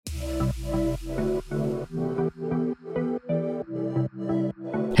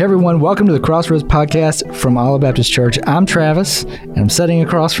Hey everyone, welcome to the Crossroads Podcast from Olive Baptist Church. I'm Travis, and I'm sitting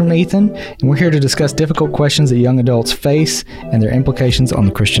across from Ethan, and we're here to discuss difficult questions that young adults face and their implications on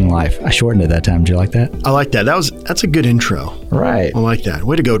the Christian life. I shortened it that time. Did you like that? I like that. That's a good intro. Right. I like that.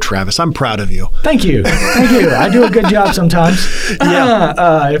 Way to go, Travis. I'm proud of you. Thank you. Thank you. I do a good job sometimes.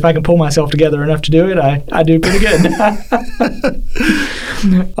 Yeah. If I can pull myself together enough to do it, I do pretty good.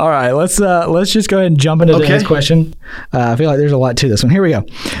 All right, let's just go ahead and jump into today's question. I feel like there's a lot to this one. Here we go.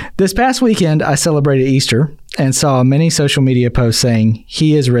 This past weekend, I celebrated Easter and saw many social media posts saying,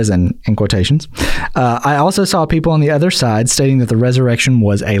 "He is risen," in quotations. I also saw people on the other side stating that the resurrection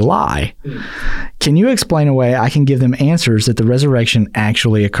was a lie. Can you explain a way I can give them answers that the resurrection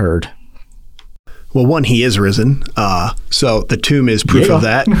actually occurred? Well, one, he is risen. So the tomb is proof of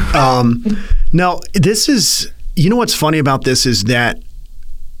that. Now, this is, you know what's funny about this is that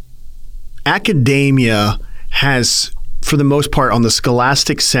academia has, for the most part, on the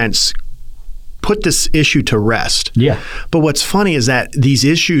scholastic sense, put this issue to rest. Yeah. But what's funny is that these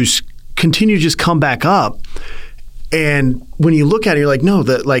issues continue to just come back up. And when you look at it, you're like, no,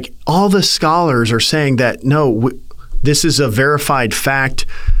 all the scholars are saying that, no, this is a verified fact.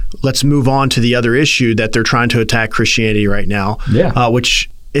 Let's move on to the other issue that they're trying to attack Christianity right now. Yeah. Which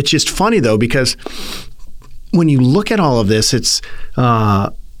it's just funny, though, because when you look at all of this, it's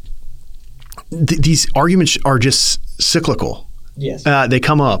these arguments are just cyclical. Yes. They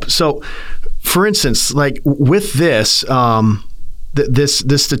come up. So, for instance, like with this,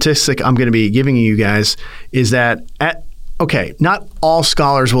 this statistic I'm going to be giving you guys is that, not all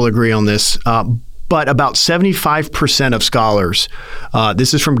scholars will agree on this, but about 75% of scholars,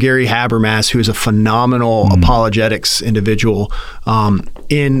 this is from Gary Habermas, who is a phenomenal apologetics individual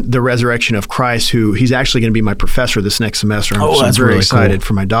in the resurrection of Christ, who he's actually going to be my professor this next semester. I'm very excited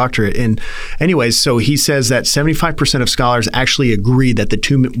for my doctorate. And anyways, so he says that 75% of scholars actually agree that the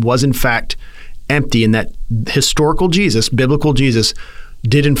tomb was in fact empty and that historical Jesus, biblical Jesus,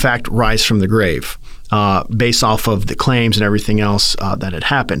 did in fact rise from the grave based off of the claims and everything else that had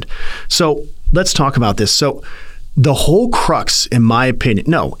happened. So let's talk about this. So the whole crux, in my opinion,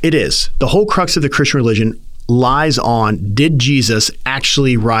 the whole crux of the Christian religion lies on, did Jesus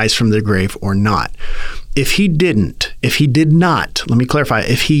actually rise from the grave or not? If he did not, let me clarify,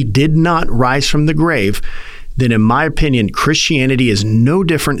 if he did not rise from the grave, then in my opinion, Christianity is no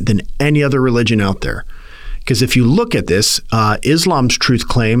different than any other religion out there. Because if you look at this, Islam's truth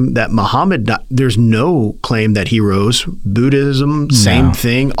claim that Muhammad, there's no claim that he rose. Buddhism, same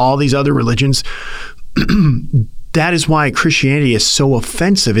thing. All these other religions. That is why Christianity is so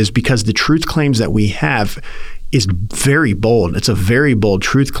offensive, is because the truth claims that we have is very bold. It's a very bold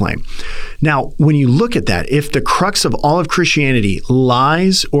truth claim. Now, when you look at that, if the crux of all of Christianity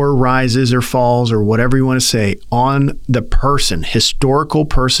lies or rises or falls or whatever you want to say on the person, historical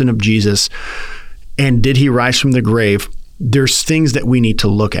person of Jesus, and did he rise from the grave, there's things that we need to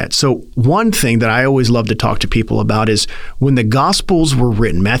look at. So one thing that I always love to talk to people about is when the Gospels were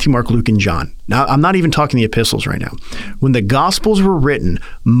written, Matthew, Mark, Luke, and John. Now, I'm not even talking the epistles right now. When the Gospels were written,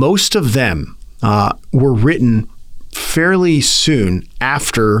 most of them were written fairly soon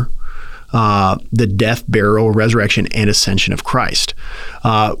after the death, burial, resurrection, and ascension of Christ.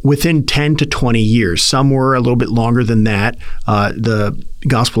 Within 10 to 20 years. Some were a little bit longer than that. The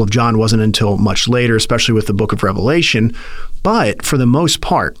Gospel of John wasn't until much later, especially with the book of Revelation. But for the most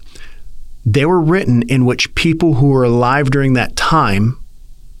part, they were written in which people who were alive during that time,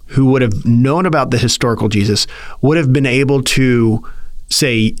 who would have known about the historical Jesus, would have been able to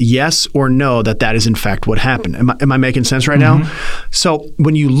say yes or no that is in fact what happened. Am I making sense right now? So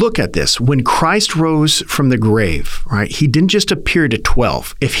when you look at this, when Christ rose from the grave, right, he didn't just appear to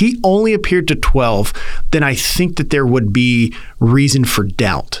 12. If he only appeared to 12, then I think that there would be reason for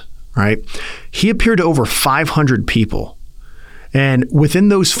doubt, right? He appeared to over 500 people. And within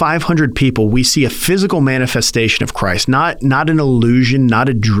those 500 people, we see a physical manifestation of Christ, not an illusion, not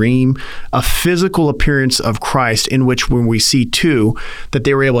a dream, a physical appearance of Christ in which when we see two, that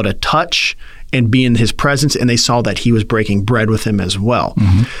they were able to touch and be in his presence, and they saw that he was breaking bread with him as well.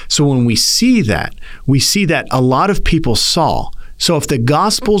 So when we see that a lot of people saw. So if the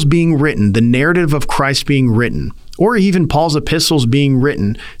Gospel's being written, the narrative of Christ being written, or even Paul's epistles being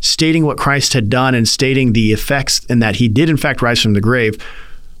written, stating what Christ had done and stating the effects and that he did in fact rise from the grave,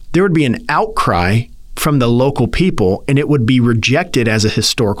 there would be an outcry from the local people and it would be rejected as a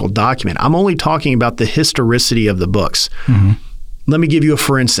historical document. I'm only talking about the historicity of the books. Let me give you a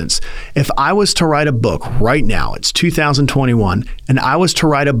for instance. If I was to write a book right now, it's 2021, and I was to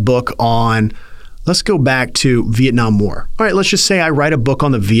write a book on let's go back to Vietnam War. All right, let's just say I write a book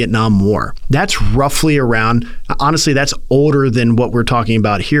on the Vietnam War. That's roughly around, honestly, that's older than what we're talking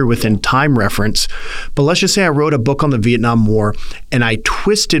about here within time reference. But let's just say I wrote a book on the Vietnam War and I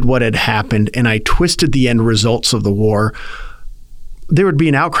twisted what had happened and I twisted the end results of the war. There would be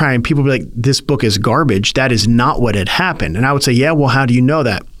an outcry and people would be like, this book is garbage. That is not what had happened. And I would say, yeah, well, how do you know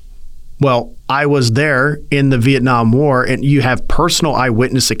that? Well, I was there in the Vietnam War, and you have personal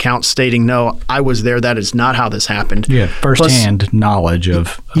eyewitness accounts stating, no, I was there. That is not how this happened. Yeah, firsthand knowledge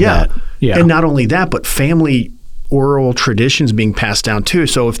of that. Yeah. And not only that, but family oral traditions being passed down too.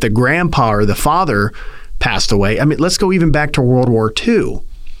 So if the grandpa or the father passed away, I mean, let's go even back to World War II.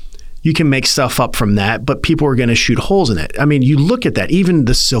 You can make stuff up from that, but people are going to shoot holes in it. I mean, you look at that, even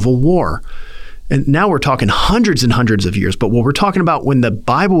the Civil War. And now we're talking hundreds and hundreds of years. But what we're talking about when the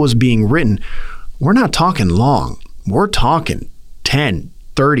Bible was being written, we're not talking long. We're talking 10,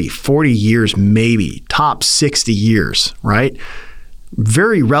 30, 40 years, maybe, top 60 years, right?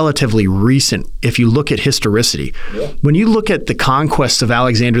 Very relatively recent if you look at historicity. Yeah. When you look at the conquest of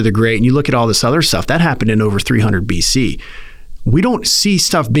Alexander the Great and you look at all this other stuff, that happened in over 300 BC. We don't see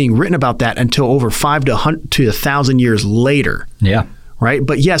stuff being written about that until over 500 to 1,000 years later. Yeah. Right?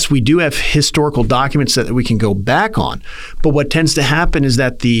 But yes, we do have historical documents that we can go back on. But what tends to happen is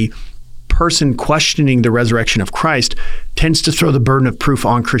that the person questioning the resurrection of Christ tends to throw the burden of proof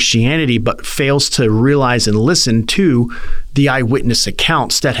on Christianity, but fails to realize and listen to the eyewitness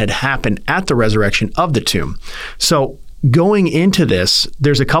accounts that had happened at the resurrection of the tomb. So going into this,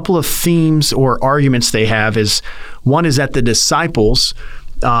 there's a couple of themes or arguments they have. One is that the disciples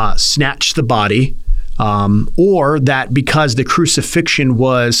snatched the body, or that because the crucifixion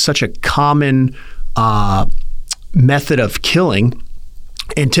was such a common method of killing,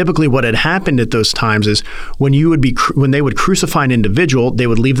 and typically what had happened at those times is when they would crucify an individual, they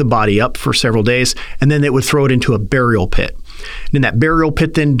would leave the body up for several days, and then they would throw it into a burial pit. And in that burial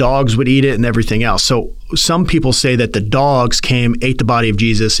pit, then dogs would eat it and everything else. So some people say that the dogs came, ate the body of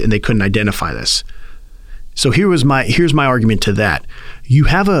Jesus, and they couldn't identify this. So here's my argument to that. You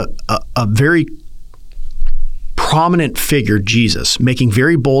have a very prominent figure, Jesus, making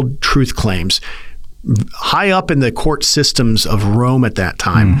very bold truth claims, high up in the court systems of Rome at that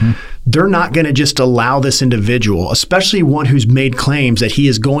time. Mm-hmm. They're not going to just allow this individual, especially one who's made claims that he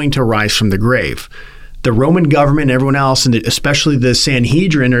is going to rise from the grave. The Roman government and everyone else, and especially the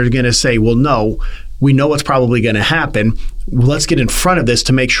Sanhedrin, are going to say, well, no, we know what's probably going to happen. Let's get in front of this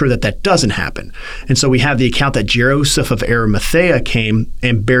to make sure that that doesn't happen. And so we have the account that Joseph of Arimathea came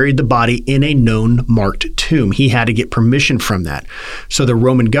and buried the body in a known marked tomb. He had to get permission from that. So the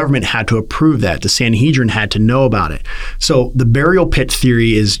Roman government had to approve that. The Sanhedrin had to know about it. So the burial pit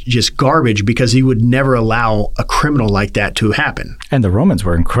theory is just garbage because he would never allow a criminal like that to happen. And the Romans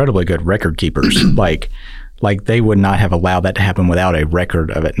were incredibly good record keepers. Like they would not have allowed that to happen without a record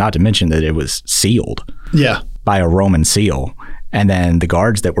of it, not to mention that it was sealed by a Roman seal. And then the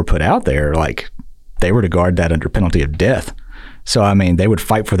guards that were put out there, like they were to guard that under penalty of death. So, I mean, they would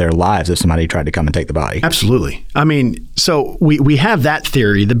fight for their lives if somebody tried to come and take the body. Absolutely. I mean, so we have that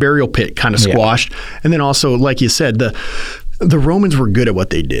theory, the burial pit kind of squashed. Yeah. And then also, like you said, the Romans were good at what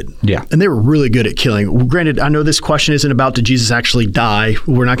they did. Yeah. And they were really good at killing. Granted, I know this question isn't about did Jesus actually die.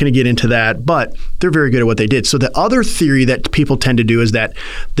 We're not going to get into that, but they're very good at what they did. So the other theory that people tend to do is that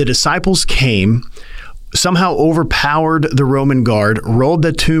the disciples came, somehow overpowered the Roman guard, rolled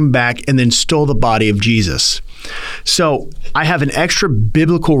the tomb back, and then stole the body of Jesus. So I have an extra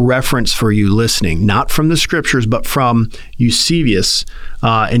biblical reference for you listening, not from the scriptures, but from Eusebius.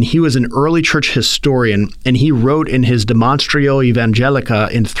 And he was an early church historian, and he wrote in his Demonstratio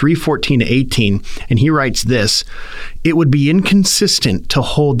Evangelica in 3:14-18, and he writes this: "It would be inconsistent to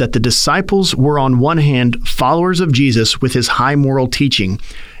hold that the disciples were on one hand followers of Jesus with his high moral teaching,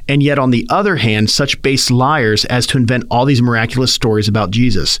 and yet on the other hand such base liars as to invent all these miraculous stories about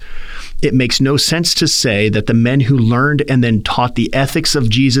Jesus. It makes no sense to say that the men who learned and then taught the ethics of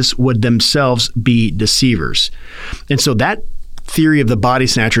Jesus would themselves be deceivers." And so that theory of the body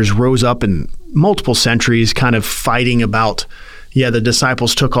snatchers rose up in multiple centuries, kind of fighting about, the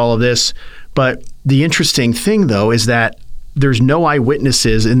disciples took all of this. But the interesting thing, though, is that there's no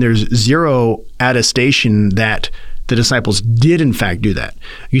eyewitnesses and there's zero attestation that the disciples did in fact do that.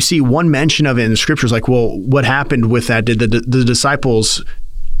 You see one mention of it in the scriptures, like, well, what happened with that? Did the disciples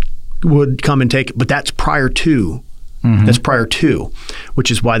would come and take it? But that's prior to. Mm-hmm. That's prior to, which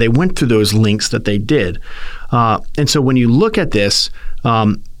is why they went through those links that they did. And so when you look at this,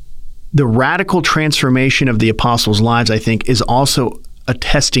 the radical transformation of the apostles' lives, I think, is also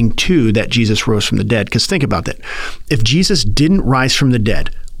attesting to that Jesus rose from the dead. Because think about that. If Jesus didn't rise from the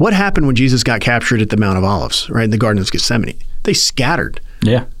dead, What happened when Jesus got captured at the Mount of Olives, right, in the Garden of Gethsemane? They scattered.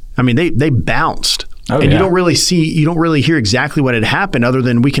 Yeah. I mean, they bounced. You don't really hear exactly what had happened other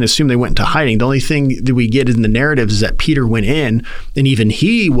than we can assume they went into hiding. The only thing that we get in the narratives is that Peter went in, and even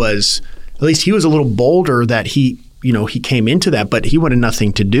he was a little bolder that he came into that, but he wanted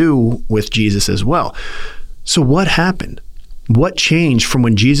nothing to do with Jesus as well. So what happened? What changed from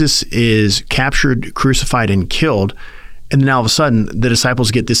when Jesus is captured, crucified, and killed, and then all of a sudden the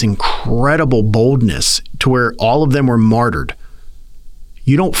disciples get this incredible boldness to where all of them were martyred?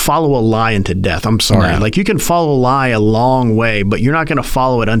 You don't follow a lie into death. I'm sorry. No. You can follow a lie a long way, but you're not going to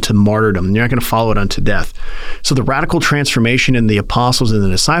follow it unto martyrdom. You're not going to follow it unto death. So the radical transformation in the apostles and the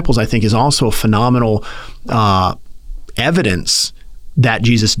disciples, I think, is also a phenomenal evidence that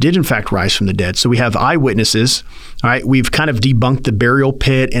Jesus did in fact rise from the dead. So we have eyewitnesses. All right, we've kind of debunked the burial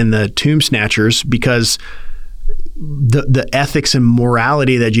pit and the tomb snatchers because the ethics and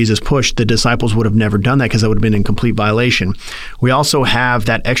morality that Jesus pushed, the disciples would have never done that because that would have been in complete violation. We also have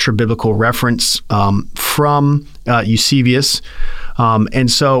that extra biblical reference from Eusebius.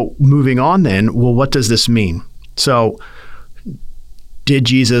 And so moving on then, well, what does this mean? So did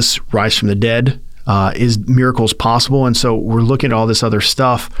Jesus rise from the dead? Is miracles possible? And so we're looking at all this other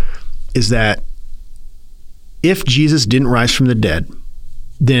stuff, is that if Jesus didn't rise from the dead,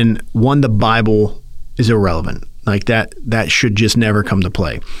 then one, the Bible is irrelevant. That should just never come to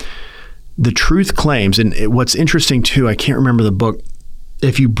play. The truth claims, and what's interesting too, I can't remember the book,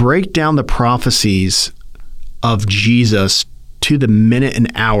 if you break down the prophecies of Jesus to the minute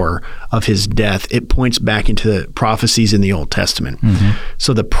and hour of his death, it points back into the prophecies in the Old Testament. Mm-hmm.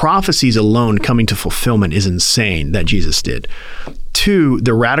 So the prophecies alone coming to fulfillment is insane that Jesus did. 2,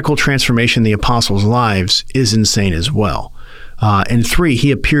 the radical transformation in the apostles' lives is insane as well. And 3,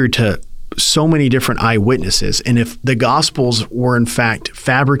 he appeared to so many different eyewitnesses. And if the Gospels were in fact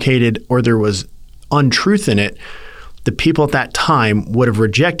fabricated or there was untruth in it, the people at that time would have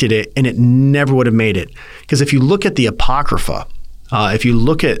rejected it and it never would have made it. Because if you look at the Apocrypha, if you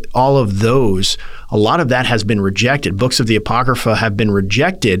look at all of those, a lot of that has been rejected. Books of the Apocrypha have been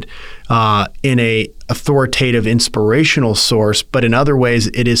rejected in a authoritative, inspirational source, but in other ways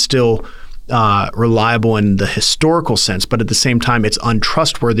it is still reliable in the historical sense, but at the same time, it's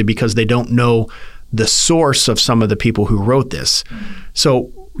untrustworthy because they don't know the source of some of the people who wrote this. Mm-hmm.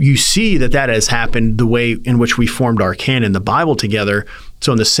 So you see that has happened the way in which we formed our canon, the Bible, together.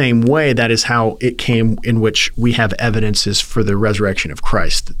 So in the same way, that is how it came, in which we have evidences for the resurrection of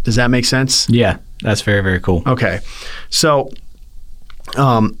Christ. Does that make sense? Yeah, that's very, very cool. Okay. So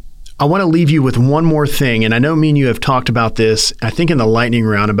I want to leave you with one more thing, and I know me and you have talked about this, I think in the lightning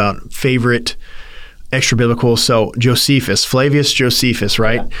round, about favorite extra biblical. So Josephus, Flavius Josephus,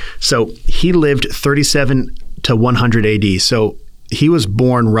 right? Yeah. So he lived 37 to 100 AD. So he was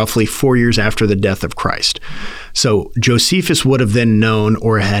born roughly 4 years after the death of Christ. So Josephus would have then known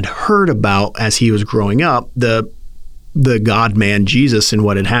or had heard about, as he was growing up, the God-man Jesus and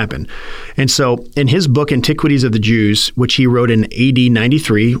what had happened. And so in his book, Antiquities of the Jews, which he wrote in AD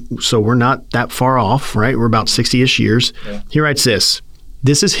 93, so we're not that far off, right? We're about 60-ish years. Yeah. He writes this.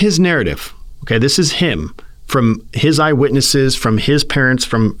 This is his narrative. Okay, this is him, from his eyewitnesses, from his parents,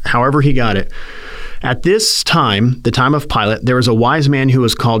 from however he got it. At this time, the time of Pilate, there was a wise man who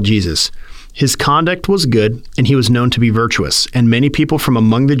was called Jesus. His conduct was good, and he was known to be virtuous, and many people from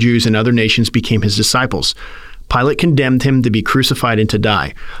among the Jews and other nations became his disciples. Pilate condemned him to be crucified and to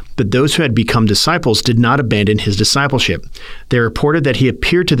die. But those who had become disciples did not abandon his discipleship. They reported that he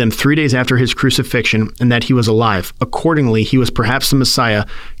appeared to them 3 days after his crucifixion and that he was alive. Accordingly, he was perhaps the Messiah,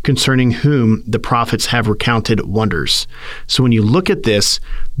 concerning whom the prophets have recounted wonders. So when you look at this,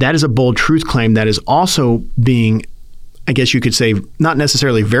 that is a bold truth claim that is also being, I guess you could say, not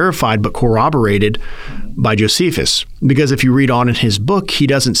necessarily verified, but corroborated by Josephus. Because if you read on in his book, he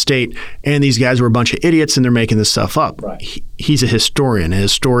doesn't state, and these guys were a bunch of idiots and they're making this stuff up. Right. He's a historian. A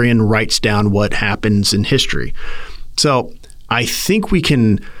historian writes down what happens in history. So I think we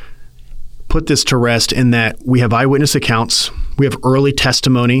can put this to rest in that we have eyewitness accounts. We have early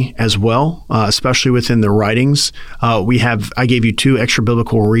testimony as well, especially within the writings. I gave you 2 extra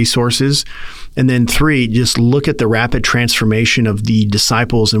biblical resources. And then 3, just look at the rapid transformation of the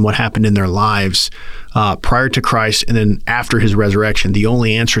disciples and what happened in their lives prior to Christ and then after his resurrection. The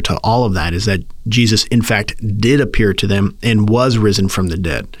only answer to all of that is that Jesus, in fact, did appear to them and was risen from the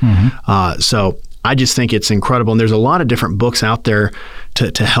dead. Mm-hmm. So I just think it's incredible. And there's a lot of different books out there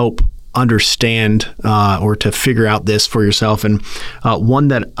to help understand or to figure out this for yourself. And one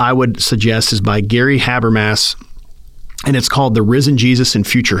that I would suggest is by Gary Habermas. and it's called The Risen Jesus and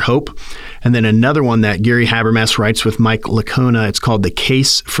Future Hope. And then another one that Gary Habermas writes with Mike Licona, it's called The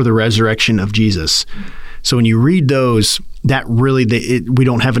Case for the Resurrection of Jesus. So when you read those, that really, we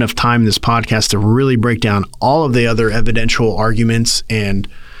don't have enough time in this podcast to really break down all of the other evidential arguments and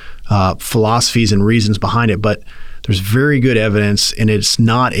philosophies and reasons behind it. But there's very good evidence, and it's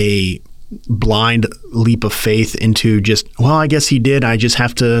not a blind leap of faith into just, well, I guess he did. I just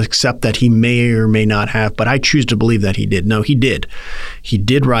have to accept that he may or may not have, but I choose to believe that he did. No, he did. He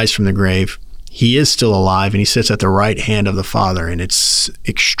did rise from the grave. He is still alive, and he sits at the right hand of the Father. And it's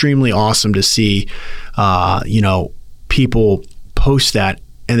extremely awesome to see, people post that,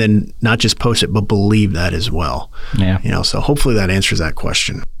 and then not just post it, but believe that as well. Yeah. So hopefully that answers that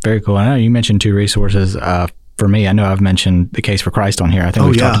question. Very cool. I know you mentioned 2 resources. For me, I know I've mentioned The Case for Christ on here. I think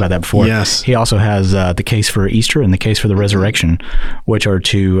we've talked about that before. Yes. He also has The Case for Easter and The Case for the Resurrection, which are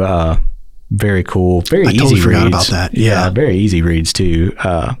 2 very cool, very easy reads. I totally forgot about that. Yeah, very easy reads too.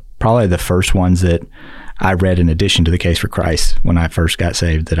 Probably the first ones that I read in addition to The Case for Christ when I first got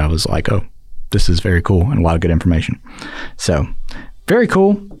saved, that I was like, oh, this is very cool and a lot of good information. So very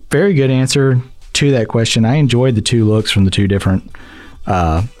cool. Very good answer to that question. I enjoyed the 2 looks from the 2 different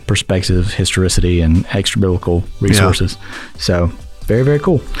perspectives, historicity and extra biblical resources. So very, very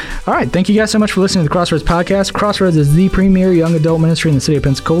cool. All right. Thank you guys so much for listening to the Crossroads Podcast. Crossroads is the premier young adult ministry in the city of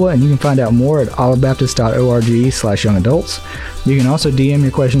Pensacola, and you can find out more at olivebaptist.org/youngadults. You can also DM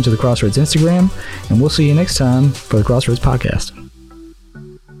your questions to the Crossroads Instagram, and we'll see you next time for the Crossroads Podcast.